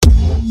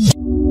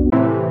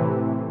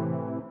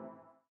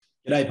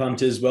G'day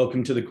punters,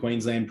 welcome to the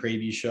Queensland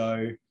Preview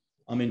Show.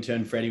 I'm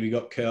intern Freddie. We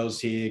got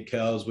Curls here.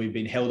 Curls, we've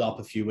been held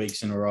up a few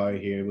weeks in a row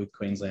here with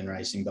Queensland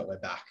Racing, but we're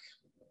back.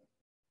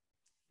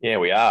 Yeah,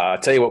 we are. I'll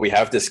tell you what we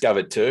have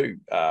discovered too,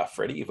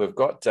 Freddie. We've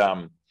got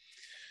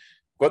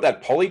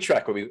that poly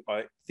track where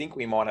I think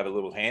we might have a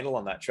little handle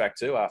on that track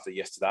too after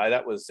yesterday.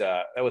 That was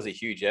a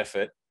huge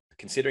effort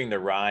considering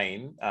the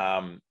rain.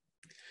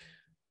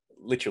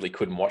 Literally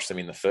couldn't watch them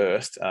in the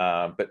first,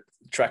 but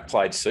track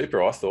played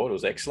super. I thought it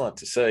was excellent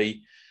to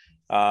see.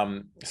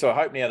 So I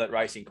hope now that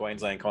Racing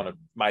Queensland kind of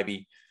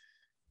maybe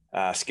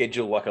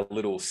schedule like a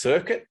little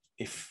circuit,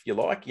 if you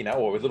like,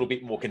 or a little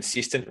bit more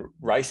consistent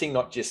racing,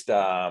 not just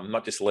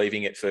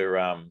leaving it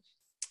for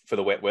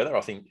the wet weather.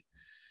 I think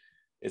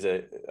it's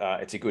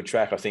a good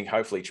track. I think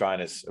hopefully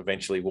trainers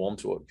eventually warm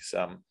to it.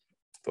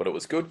 Thought it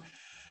was good.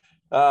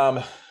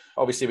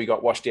 Obviously, we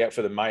got washed out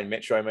for the main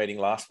Metro meeting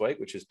last week,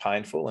 which was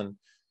painful, and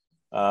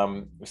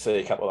we'll see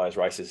a couple of those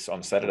races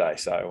on Saturday.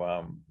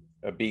 So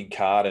a big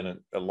card and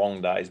a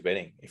long day's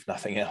betting, if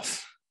nothing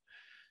else.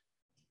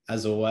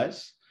 As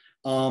always.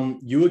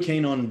 You were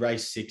keen on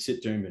race 6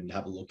 at Doomben to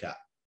have a look at.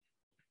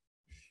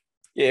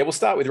 Yeah, we'll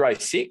start with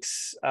race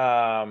 6.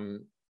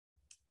 I'm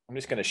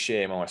just going to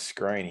share my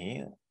screen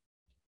here.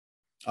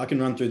 I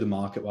can run through the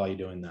market while you're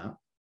doing that.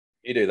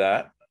 You do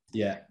that.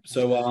 Yeah.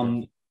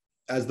 So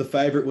as the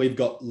favourite, we've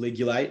got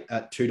Ligulate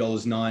at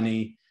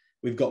 $2.90.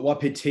 We've got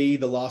Wapiti,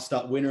 the last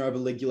start winner over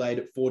Ligulate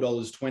at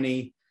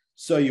 $4.20.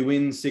 So you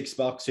win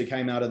 $6 who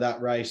came out of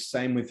that race.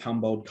 Same with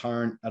Humboldt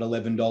Current at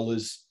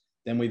 $11.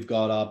 Then we've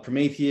got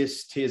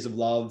Prometheus, Tears of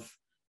Love,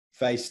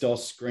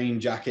 Phaistos, Green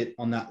Jacket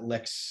on that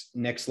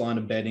next line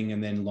of betting,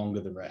 and then longer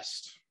the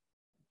rest.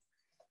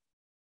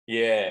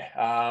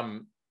 Yeah,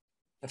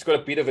 it's got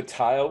a bit of a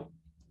tail,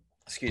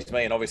 excuse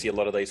me, and obviously a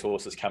lot of these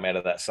horses come out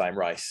of that same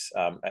race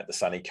at the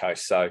Sunny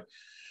Coast. So,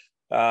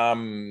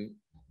 look,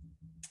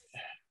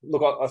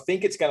 I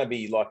think it's going to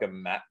be like a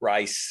map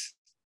race,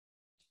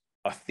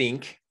 I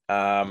think.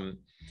 You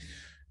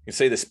can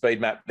see the speed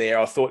map there.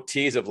 I thought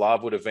Tears of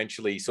Love would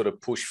eventually sort of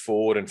push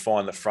forward and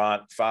find the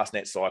front.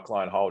 Fastnet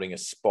Cyclone holding a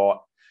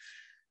spot.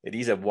 It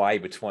is a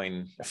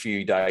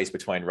few days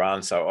between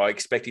runs, so I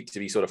expect it to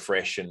be sort of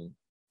fresh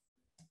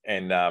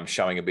and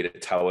showing a bit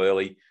of toe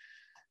early.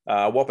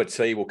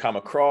 Wapiti will come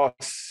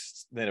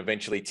across, then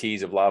eventually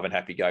Tears of Love and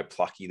Happy Go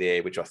Plucky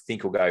there, which I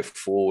think will go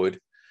forward.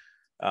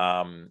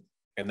 And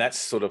that's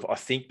sort of, I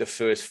think, the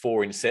first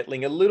 4 in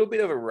settling. A little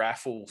bit of a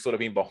raffle sort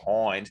of in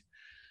behind.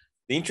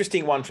 The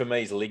interesting one for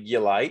me is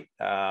Ligulate.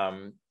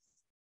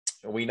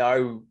 We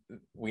know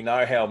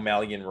how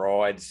Malian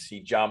rides. He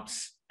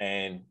jumps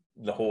and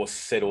the horse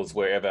settles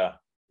wherever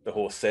the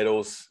horse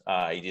settles.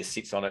 He just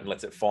sits on it and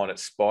lets it find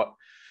its spot.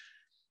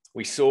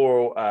 We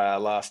saw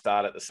last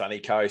start at the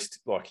Sunny Coast,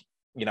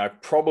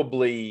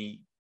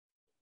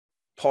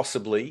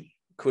 possibly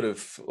could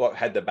have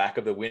had the back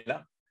of the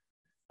winner,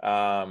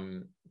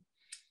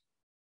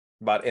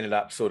 but ended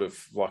up sort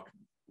of like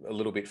a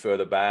little bit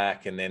further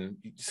back, and then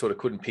sort of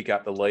couldn't pick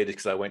up the leaders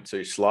because they went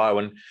too slow.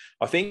 And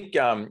I think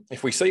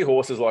if we see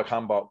horses like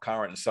Humboldt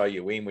Current and So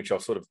You Win, which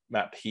I've sort of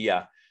mapped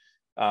here,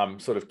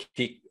 sort of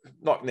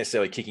not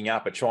necessarily kicking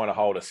up, but trying to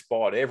hold a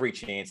spot, every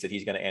chance that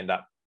he's going to end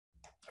up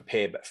a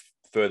pair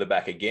further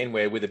back again,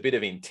 where with a bit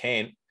of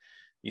intent,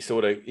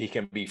 he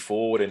can be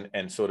forward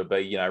and sort of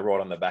be, right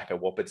on the back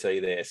of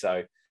Wapiti there.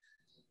 So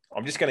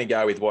I'm just going to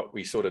go with what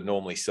we sort of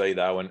normally see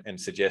though, and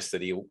suggest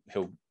that he'll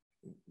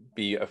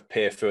be a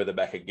pair further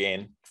back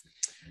again.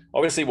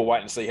 Obviously, we'll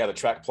wait and see how the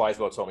track plays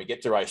by the time we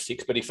get to race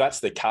 6. But if that's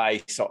the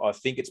case, I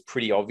think it's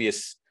pretty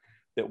obvious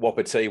that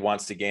Wapiti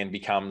once again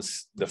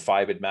becomes the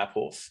favoured map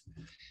horse.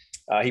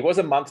 He was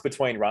a month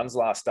between runs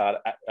last start,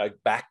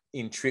 back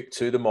in trip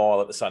to the mile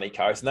at the Sunny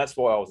Coast, and that's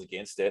why I was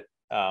against it.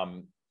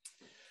 Well,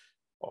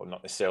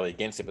 not necessarily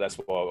against it, but that's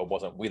why I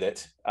wasn't with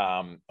it.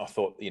 I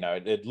thought,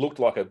 it looked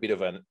like a bit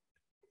of an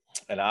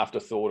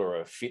afterthought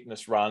or a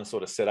fitness run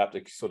sort of set up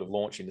to sort of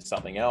launch into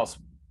something else,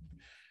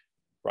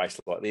 race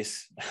like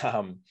this.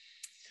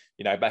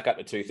 Back up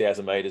to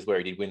 2,000 metres where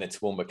he did win the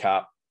Toowoomba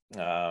Cup.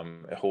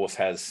 A horse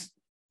has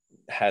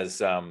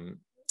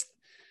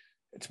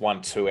it's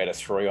 1, 2 out of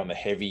 3 on the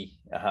heavy.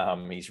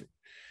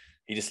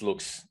 He just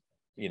looks,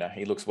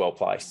 he looks well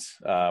placed,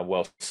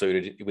 well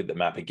suited with the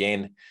map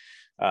again.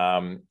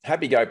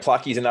 Happy Go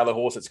Plucky is another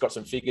horse that's got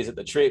some figures at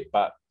the trip,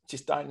 but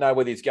just don't know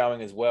whether he's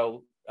going as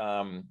well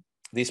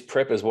this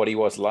prep as what he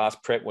was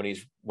last prep when he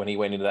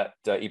went into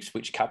that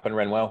Ipswich Cup and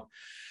ran well.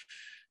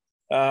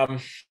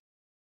 Like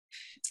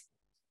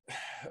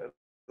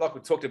we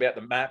talked about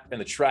the map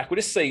and the track, we'll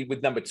just see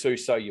with number 2,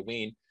 So You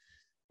Win.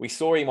 We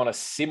saw him on a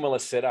similar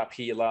setup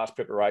here last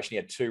preparation. He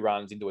had 2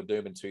 runs into a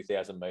Doomben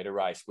 2,000 metre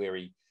race where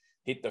he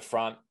hit the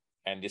front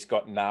and just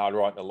got nailed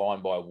right in the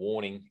line by a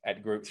warning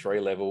at Group 3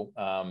 level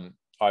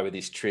over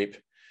this trip.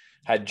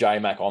 Had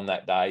J-Mac on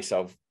that day,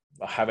 so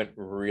I haven't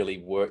really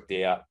worked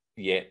out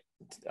yet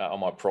on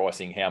my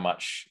pricing how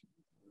much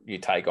you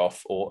take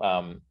off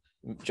or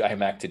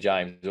J-Mac to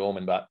James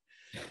Orman, but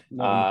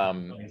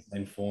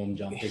informed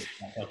jumpers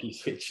hockey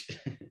switch.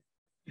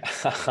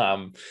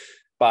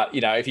 But,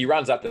 if he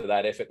runs up to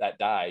that effort that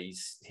day,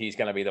 he's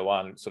going to be the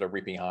one sort of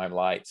ripping home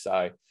late.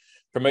 So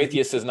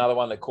Prometheus is another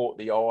one that caught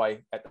the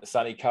eye at the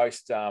Sunny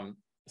Coast,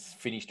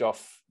 finished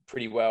off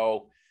pretty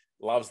well,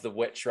 loves the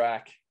wet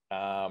track.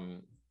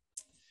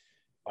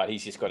 But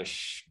he's just got a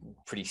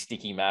pretty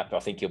sticky map. I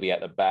think he'll be at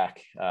the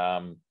back.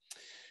 And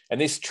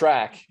this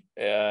track,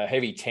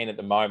 heavy 10 at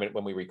the moment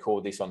when we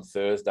record this on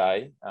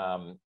Thursday,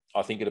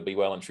 I think it'll be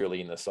well and truly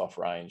in the soft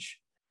range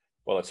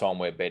by the time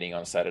we're betting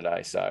on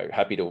Saturday. So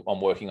I'm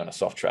working on a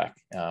soft track,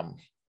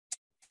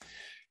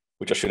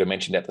 which I should have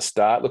mentioned at the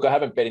start. Look, I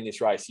haven't bet in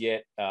this race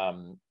yet. I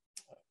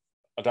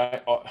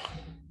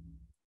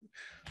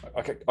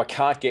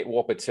can't get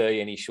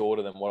Wapiti any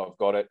shorter than what I've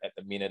got it at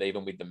the minute,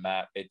 even with the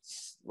map.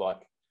 It's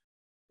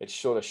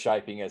sort of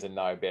shaping as a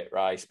no bet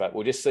race, but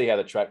we'll just see how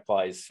the track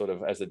plays sort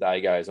of as the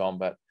day goes on.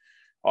 But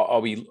I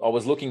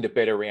was looking to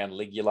bet around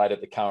Ligulate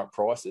at the current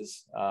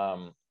prices.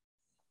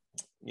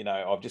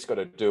 I've just got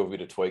to do a bit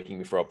of tweaking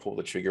before I pull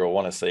the trigger. I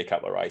want to see a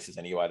couple of races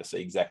anyway to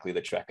see exactly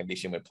the track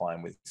condition we're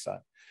playing with. So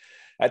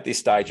at this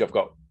stage, I've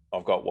got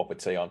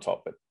Wapiti on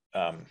top, but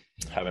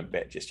haven't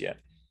bet just yet.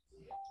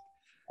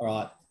 All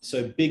right.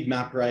 So big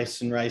map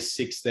race and race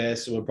 6 there.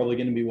 So we're probably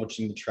going to be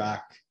watching the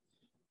track.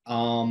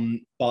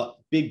 But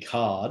big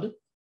card,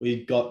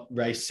 we've got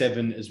race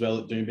 7 as well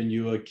at Doomben.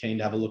 You were keen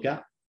to have a look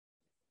at?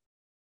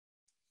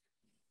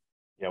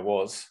 Yeah, I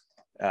was.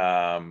 You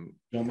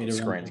want me to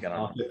screen's going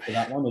on for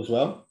that one as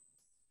well?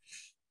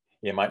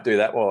 Yeah, mate, do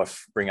that while I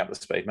bring up the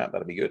speed map.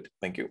 That'll be good.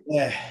 Thank you.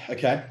 Yeah,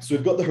 okay. So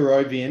we've got the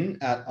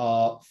Harrovian at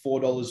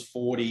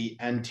 $4.40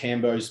 and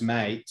Tambo's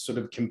Mate sort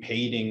of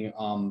competing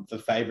for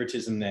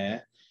favouritism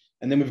there.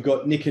 And then we've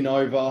got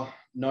Nicanova,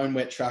 known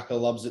wet tracker,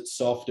 loves it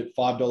soft at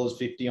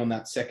 $5.50 on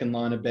that second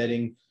line of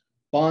betting.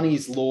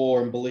 Barney's Law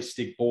and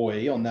Ballistic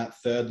Boy on that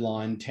third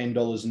line,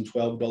 $10 and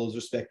 $12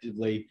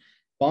 respectively.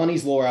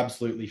 Barney's Law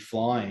absolutely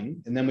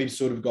flying. And then we've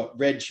sort of got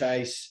Red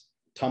Chase,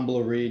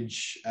 Tumbler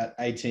Ridge at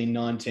 18,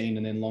 19,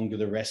 and then Longer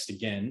the Rest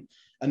again.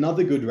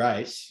 Another good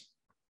race.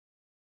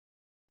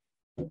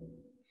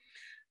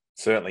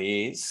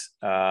 Certainly is.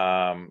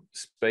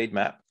 Speed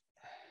map.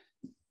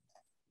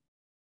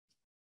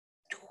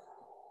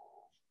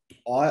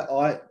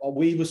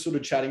 We were sort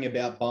of chatting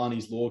about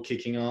Barney's Law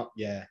kicking up.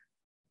 Yeah.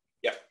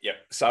 Yep.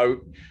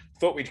 So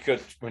thought we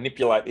could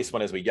manipulate this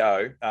one as we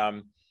go.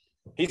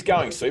 He's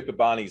going super,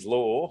 Barney's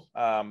Law.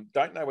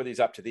 Don't know whether he's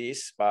up to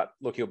this, but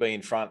look, he'll be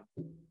in front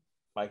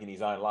making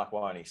his own luck,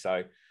 won't he? So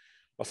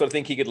I sort of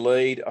think he could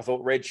lead. I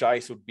thought Red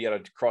Chase would be able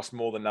to cross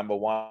more than number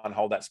 1,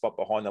 hold that spot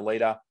behind the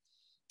leader.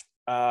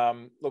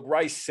 Look,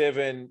 race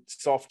 7,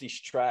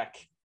 softish track.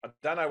 I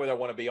don't know whether I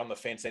want to be on the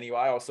fence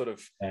anyway.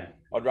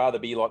 I'd rather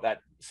be like that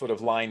sort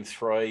of lane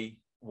 3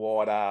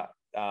 wider.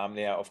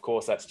 Now, of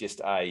course, that's just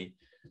a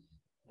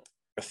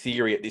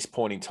theory at this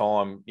point in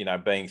time,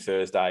 being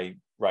Thursday,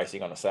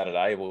 racing on a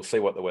Saturday. We'll see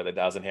what the weather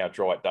does and how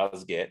dry it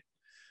does get.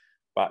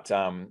 But,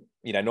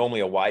 normally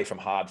away from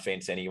hard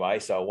fence anyway.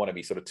 So I want to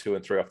be sort of 2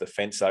 and 3 off the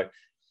fence. So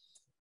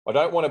I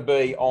don't want to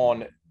be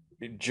on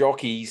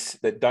jockeys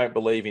that don't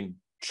believe in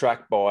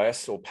track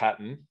bias or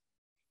pattern,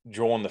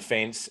 drawing the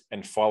fence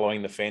and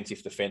following the fence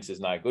if the fence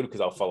is no good,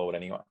 because I'll follow it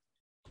anyway.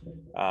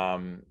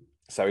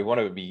 So we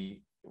want to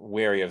be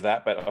wary of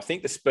that. But I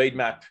think the speed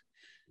map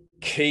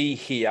key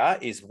here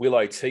is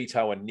Willow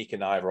Tito and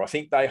Nicanova. I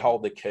think they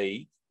hold the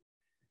key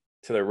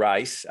to the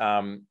race.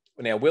 Now,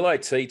 Willow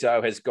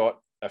Tito has got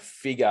a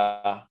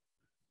figure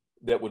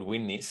that would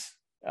win this.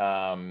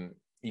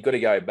 You've got to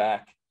go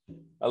back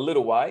a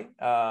little way.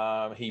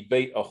 He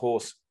beat a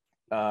horse.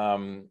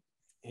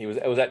 It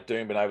was at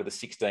Doomben over the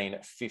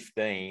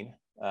 16-15.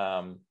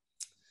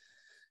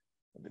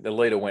 The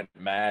leader went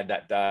mad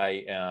that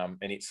day, and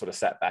it sort of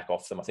sat back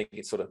off them. I think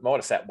it sort of might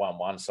have sat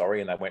 1-1,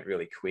 and they went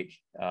really quick.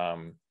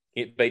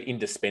 It beat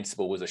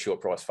Indispensable, was a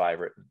short price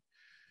favourite,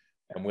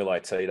 and Willow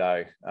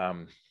Tito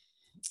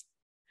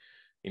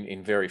in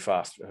a very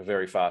fast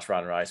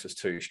run race was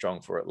too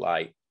strong for it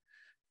late.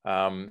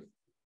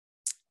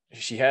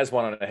 She has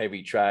won on a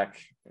heavy track.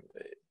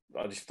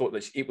 I just thought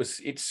that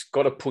it's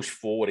got to push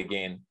forward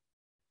again.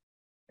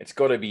 It's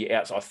got to be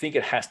outside. I think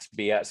it has to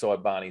be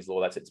outside Barney's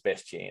Law. That's its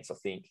best chance, I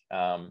think.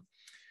 I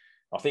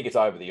think it's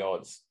over the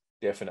odds,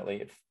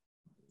 definitely.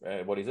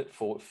 What is it?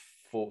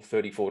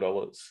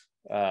 $34.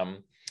 Now,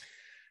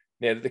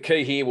 the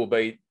key here will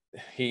be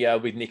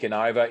with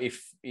Nicanova.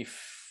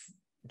 If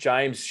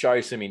James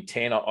shows some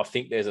intent, I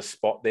think there's a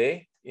spot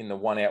there in the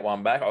 1 out,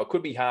 1 back. I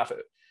could be half.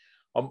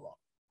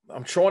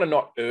 I'm trying to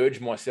not urge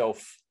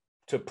myself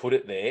to put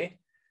it there.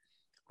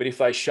 But if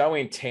they show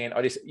intent,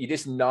 you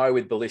just know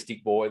with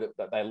Ballistic Boy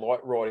that they like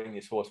riding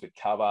this horse with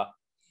cover.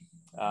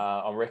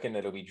 I reckon that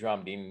it'll be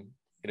drummed in.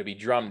 It'll be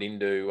drummed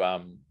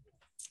into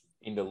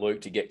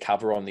Luke to get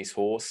cover on this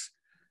horse.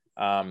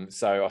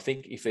 So I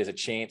think if there's a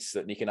chance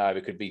that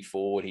Nicanova could be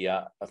forward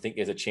here, I think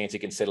there's a chance he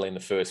can settle in the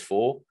first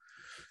 4.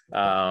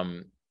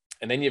 And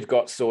then you've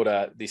got sort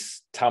of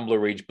this Tumbler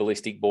Ridge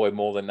Ballistic Boy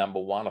more than number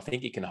 1. I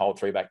think he can hold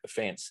 3 back the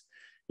fence.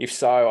 If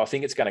so, I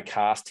think it's going to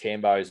cast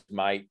Tambo's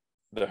Mate,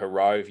 the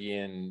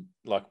Harrovian,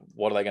 like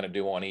what are they going to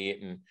do on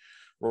it? And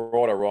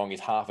right or wrong, is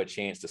half a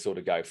chance to sort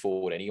of go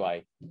forward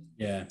anyway.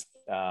 Yeah.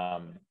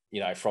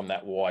 From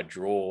that wide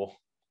draw.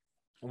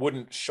 It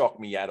wouldn't shock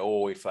me at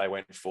all if they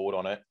went forward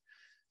on it.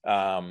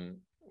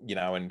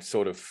 And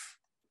sort of,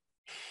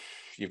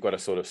 you've got a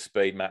sort of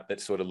speed map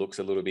that sort of looks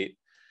a little bit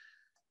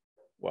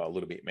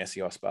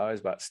messy, I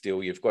suppose, but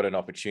still you've got an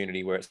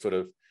opportunity where it's sort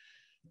of,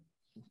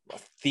 I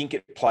think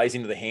it plays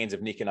into the hands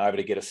of Nick and Over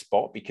to get a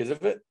spot because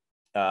of it.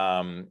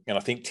 And I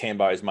think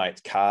Tambo's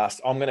Mate's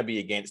cast. I'm going to be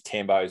against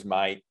Tambo's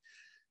Mate.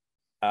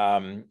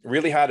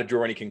 Really hard to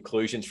draw any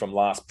conclusions from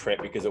last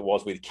prep because it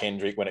was with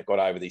Kendrick when it got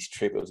over this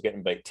trip. It was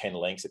getting beat 10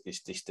 lengths at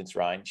this distance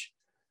range.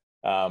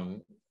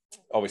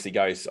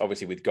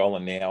 Obviously with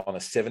Golan now on a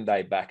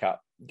 7-day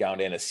backup going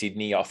down to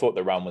Sydney. I thought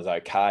the run was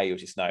okay. It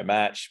was just no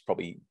match.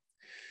 Probably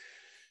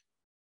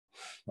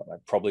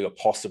or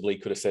possibly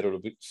could have stayed a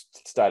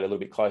little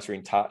bit closer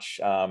in touch.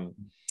 But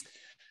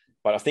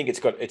I think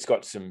it's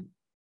got some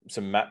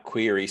map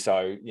query.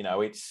 So,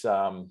 it's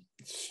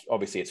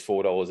obviously it's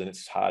 $4 and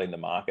it's hard in the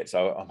market.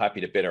 So I'm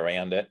happy to bet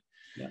around it.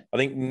 Yeah. I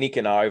think Nick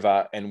and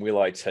Over and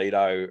Willow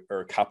Tito are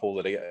a couple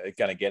that are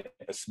going to get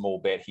a small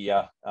bet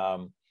here.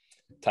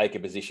 Take a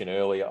position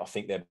earlier. I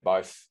think they're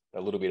both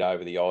a little bit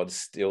over the odds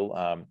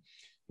still.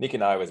 Nick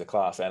and Over is a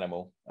class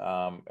animal,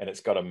 and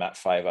it's got a map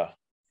favour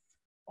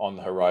on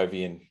the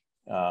Harrovian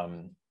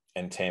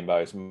and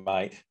Tambo's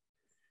Mate.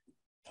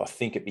 I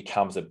think it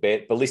becomes a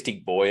bet.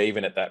 Ballistic Boy,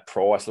 even at that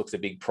price, looks a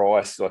big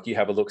price. Like you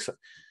have a look,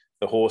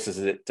 the horses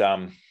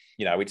that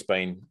it's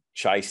been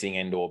chasing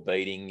and or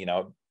beating.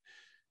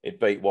 It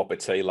beat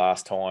Wapiti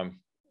last time.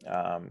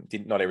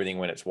 Not everything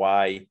went its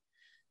way,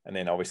 and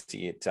then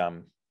obviously it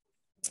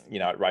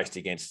raced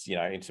against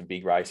in some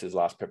big races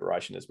last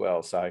preparation as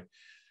well. So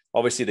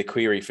obviously the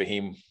query for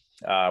him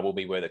will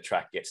be where the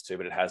track gets to,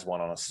 but it has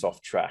one on a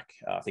soft track.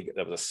 I think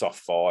there was a soft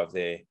 5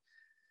 there.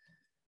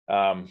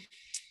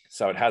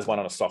 So it has one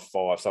on a soft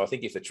 5. So I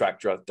think if the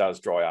track does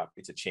dry up,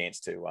 it's a chance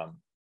to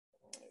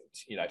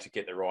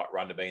get the right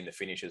run to be in the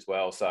finish as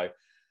well. So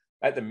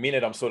at the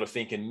minute, I'm sort of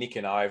thinking Nick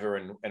and Over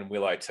and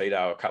Willow Tito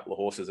are a couple of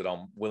horses that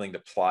I'm willing to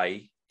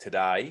play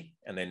today.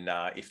 And then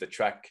if the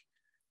track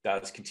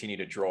does continue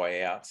to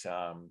dry out,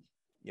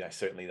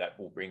 certainly that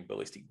will bring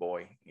Ballistic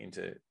Boy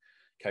into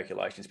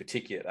calculations,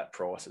 particularly at that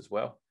price as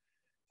well.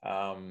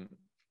 So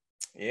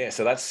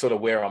that's sort of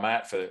where I'm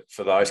at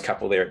for those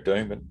couple there at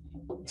Doomben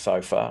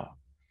so far.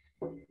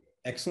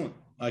 Excellent.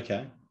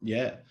 Okay.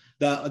 Yeah.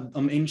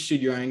 I'm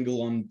interested your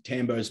angle on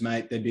Tambo's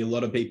Mate. There'd be a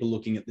lot of people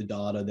looking at the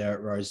data there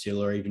at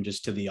Rosehill or even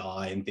just to the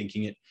eye and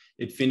thinking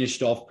it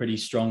finished off pretty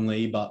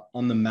strongly, but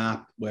on the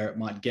map where it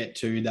might get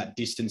to, that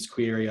distance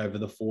query over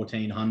the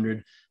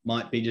 1400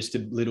 might be just a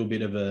little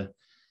bit of a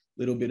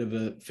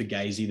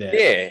fugazi there.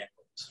 Yeah.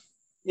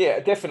 Yeah,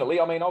 definitely.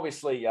 I mean,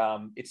 obviously,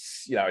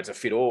 it's a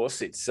fit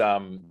horse. It's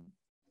on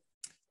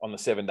the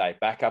 7-day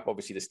backup.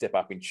 Obviously, the step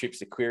up in trips,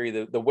 the query,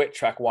 the wet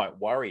track won't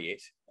worry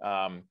it.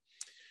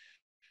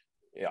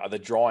 The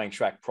drying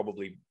track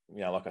probably,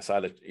 like I say,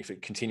 that if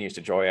it continues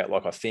to dry out,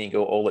 like I think,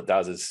 all it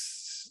does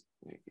is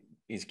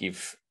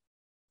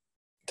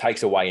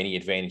takes away any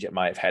advantage it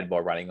may have had by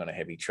running on a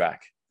heavy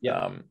track.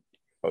 Yeah,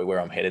 probably where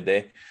I'm headed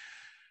there.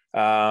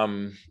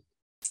 That's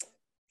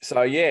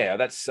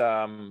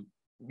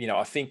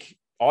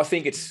I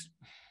think it's,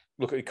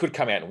 look, it could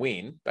come out and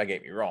win. Don't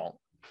get me wrong,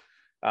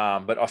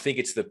 but I think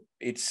it's the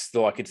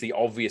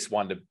obvious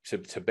one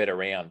to bet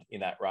around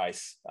in that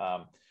race.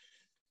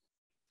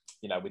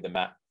 With the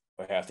map,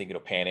 how I think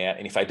it'll pan out,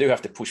 and if they do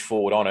have to push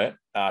forward on it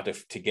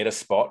to get a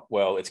spot,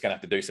 well, it's going to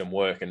have to do some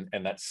work, and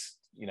that's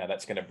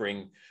going to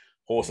bring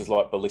horses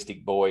like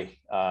Ballistic Boy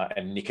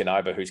and Nick and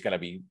Over, who's going to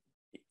be,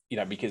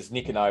 because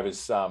Nick and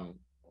Over's drawn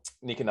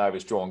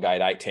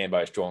gate 8,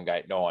 Tambo's drawn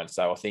gate 9.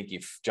 So I think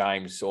if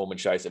James Allman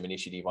shows some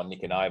initiative on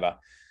Nick and Over,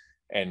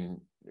 and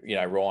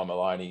Ryan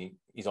Maloney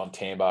is on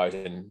Tambo's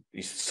and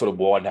he's sort of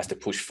wide and has to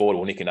push forward,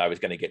 well, Nick and Over is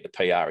going to get the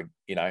PR,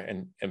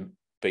 and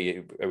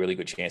be a really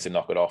good chance to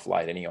knock it off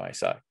late anyway.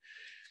 So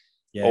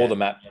all the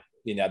map,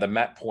 the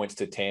map points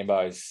to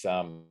Tambo's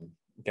going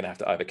to have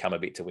to overcome a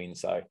bit to win.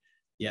 So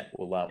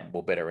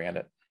we'll bet around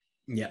it.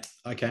 Yeah.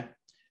 Okay.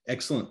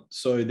 Excellent.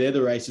 So they're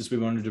the races we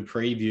wanted to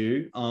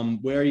preview.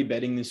 Where are you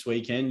betting this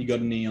weekend? You got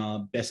any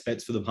best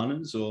bets for the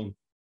punters or?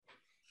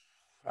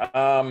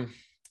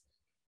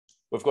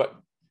 We've got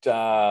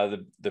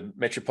the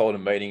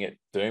Metropolitan meeting at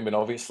Doomben,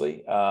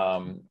 obviously.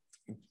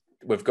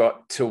 We've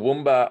got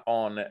Toowoomba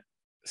on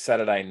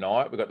Saturday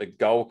night. We've got the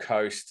Gold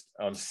Coast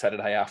on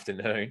Saturday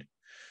afternoon.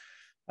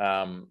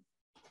 I'm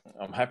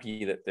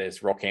happy that there's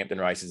Rockhampton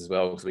races as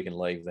well, because we can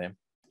leave them.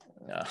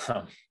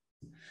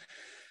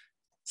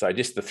 So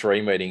just the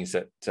 3 meetings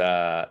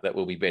that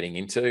we'll be betting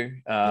into.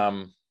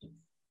 No,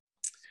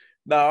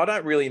 I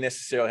don't really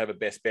necessarily have a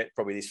best bet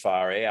probably this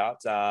far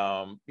out.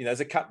 There's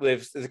a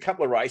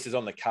couple of races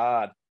on the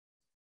card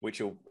which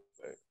I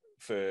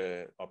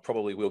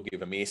probably will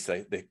give a miss.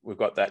 We've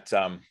got that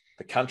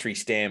the Country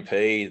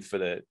Stampede for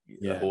the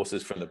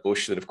horses from the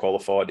bush that have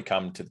qualified to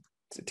come to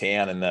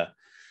town, and the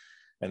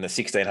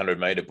 1600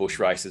 metre bush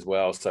race as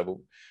well.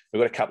 So we've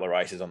got a couple of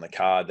races on the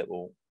card that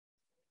will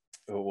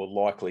will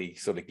likely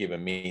sort of give a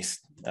miss.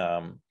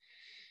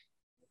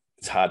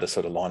 It's hard to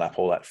sort of line up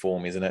all that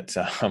form, isn't it?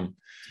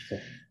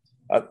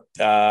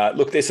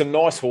 Look, there's some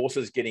nice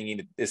horses getting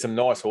into. There's some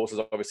nice horses.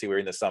 Obviously, we're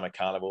in the summer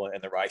carnival,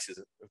 and the races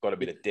have got a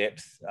bit of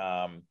depth.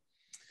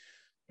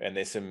 And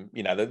there's some,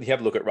 you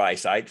have a look at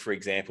race 8, for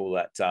example,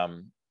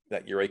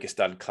 that Eureka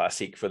Stud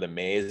Classic for the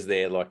mares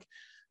there. Like,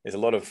 there's a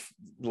lot of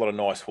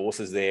nice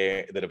horses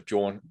there that have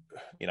drawn,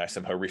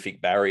 some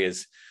horrific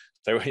barriers.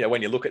 So,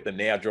 when you look at them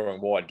now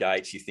drawing wide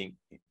gates, you think,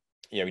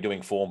 you're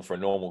doing form for a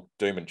normal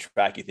Doomben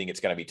track, you think it's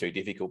going to be too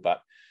difficult.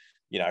 But,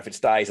 if it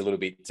stays a little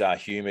bit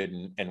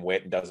humid and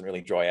wet and doesn't really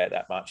dry out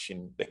that much,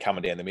 and they're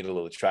coming down the middle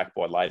of the track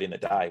by late in the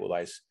day,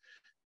 well,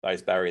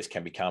 those barriers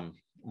can become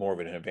more of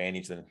an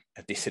advantage than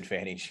a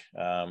disadvantage.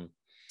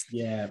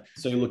 Yeah.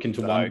 So you're looking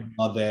to one,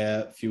 are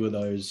there a few of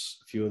those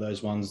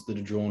ones that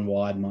are drawn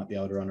wide might be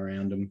able to run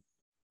around them?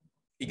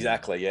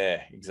 Exactly.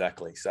 Yeah,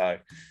 exactly. So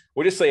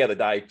we'll just see how the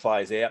day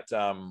plays out.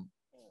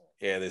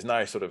 There's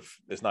no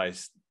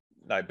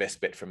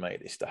best bet from me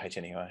at this stage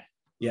anyway.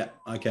 Yeah.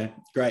 Okay,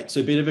 great.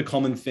 So a bit of a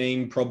common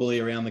theme probably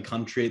around the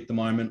country at the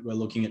moment. We're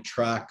looking at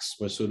tracks.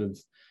 We're sort of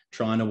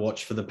trying to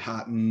watch for the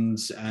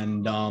patterns.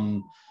 And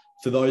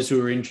for those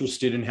who are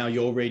interested in how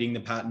you're reading the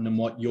pattern and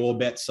what your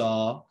bets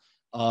are,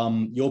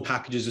 your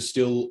packages are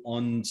still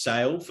on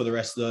sale for the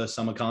rest of the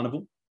summer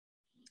carnival.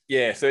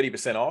 Yeah,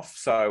 30% off.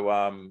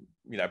 So,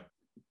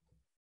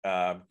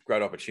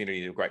 great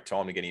opportunity, a great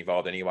time to get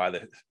involved anyway.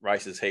 The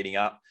race is heating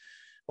up.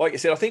 Like I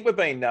said, I think we've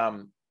been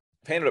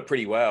handled it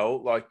pretty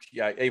well. Like,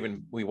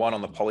 even we won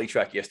on the poly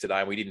track yesterday,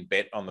 and we didn't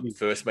bet on the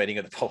first meeting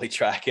of the poly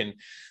track, and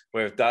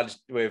we've ducked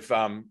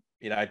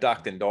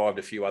and dived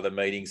a few other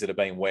meetings that have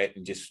been wet,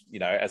 and just,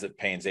 as it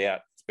pans out,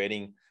 it's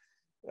betting.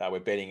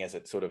 We're betting as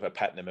it sort of a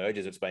pattern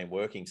emerges. It's been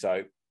working.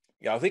 So,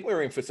 I think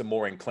we're in for some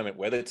more inclement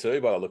weather too,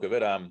 by the look of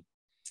it.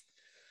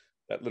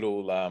 That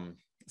little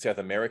South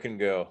American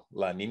girl,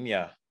 La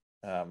Nina,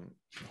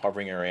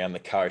 hovering around the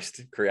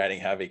coast, creating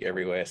havoc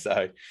everywhere.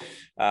 So,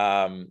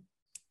 so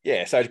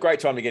it's a great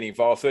time to get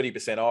involved.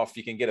 30% off.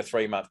 You can get a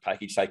 3-month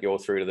package, take you all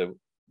through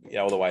to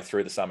all the way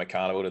through the summer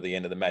carnival to the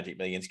end of the Magic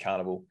Millions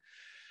carnival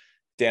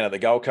down at the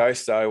Gold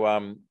Coast.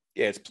 So,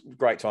 it's a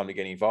great time to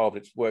get involved.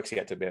 It works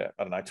out to about,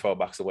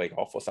 $12 a week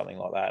off or something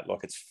like that.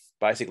 Like, it's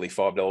basically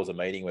 $5 a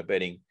meeting. We're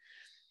betting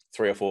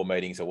 3 or 4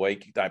 meetings a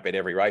week. Don't bet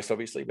every race,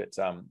 obviously, but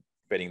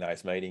betting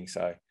those meetings.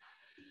 So,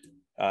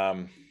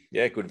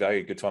 good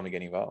value, good time to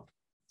get involved.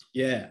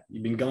 Yeah,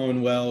 you've been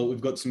going well.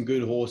 We've got some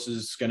good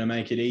horses, going to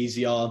make it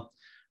easier.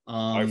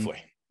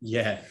 Hopefully.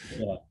 Yeah.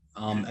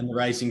 And the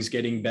racing's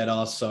getting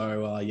better.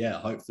 So,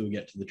 hopefully we'll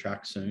get to the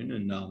track soon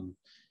and,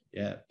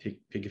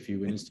 pick a few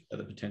winners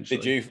together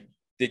potentially.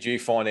 Did you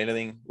find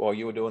anything while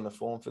you were doing the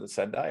form for the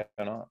Saturday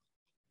or not?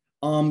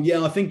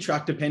 I think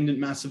track dependent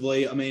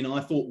massively. I mean,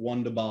 I thought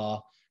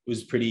Wonderbar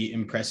was pretty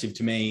impressive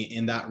to me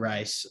in that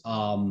race.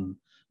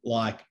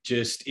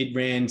 It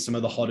ran some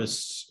of the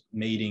hottest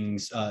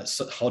meetings,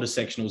 hottest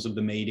sectionals of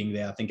the meeting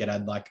there. I think it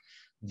had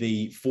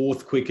the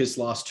 4th quickest,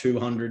 last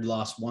 200,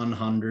 last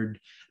 100,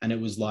 and it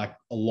was a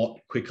lot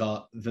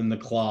quicker than the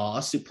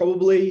class. It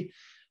probably,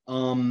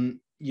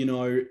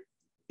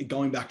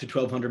 going back to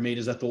 1,200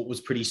 meters, I thought was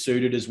pretty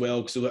suited as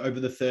well, because over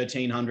the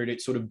 1,300, it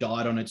sort of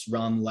died on its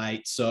run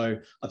late. So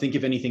I think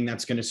if anything,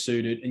 that's going to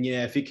suit it. And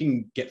if it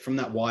can get from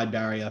that wide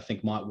barrier, I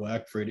think might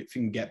work for it. If it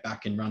can get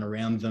back and run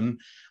around them.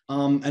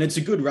 And it's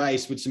a good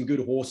race with some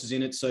good horses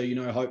in it. So,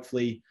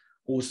 hopefully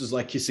horses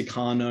like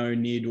Kisakano,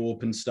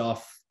 Neardorp and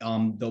stuff,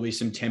 there'll be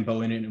some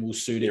tempo in it and will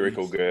suit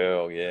Lyrical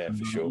Girl, yeah,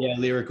 for sure. Yeah,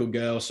 Lyrical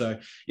Girl. So,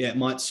 it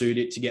might suit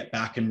it to get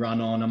back and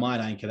run on. I might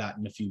anchor that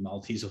in a few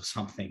multis or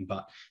something,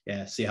 but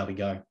see how we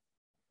go.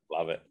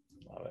 Love it.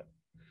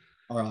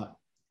 All right,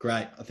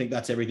 great. I think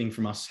that's everything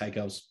from us. Hey,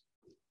 girls.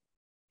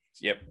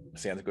 Yep,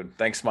 sounds good.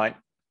 Thanks, mate.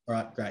 All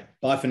right, great.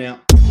 Bye for now.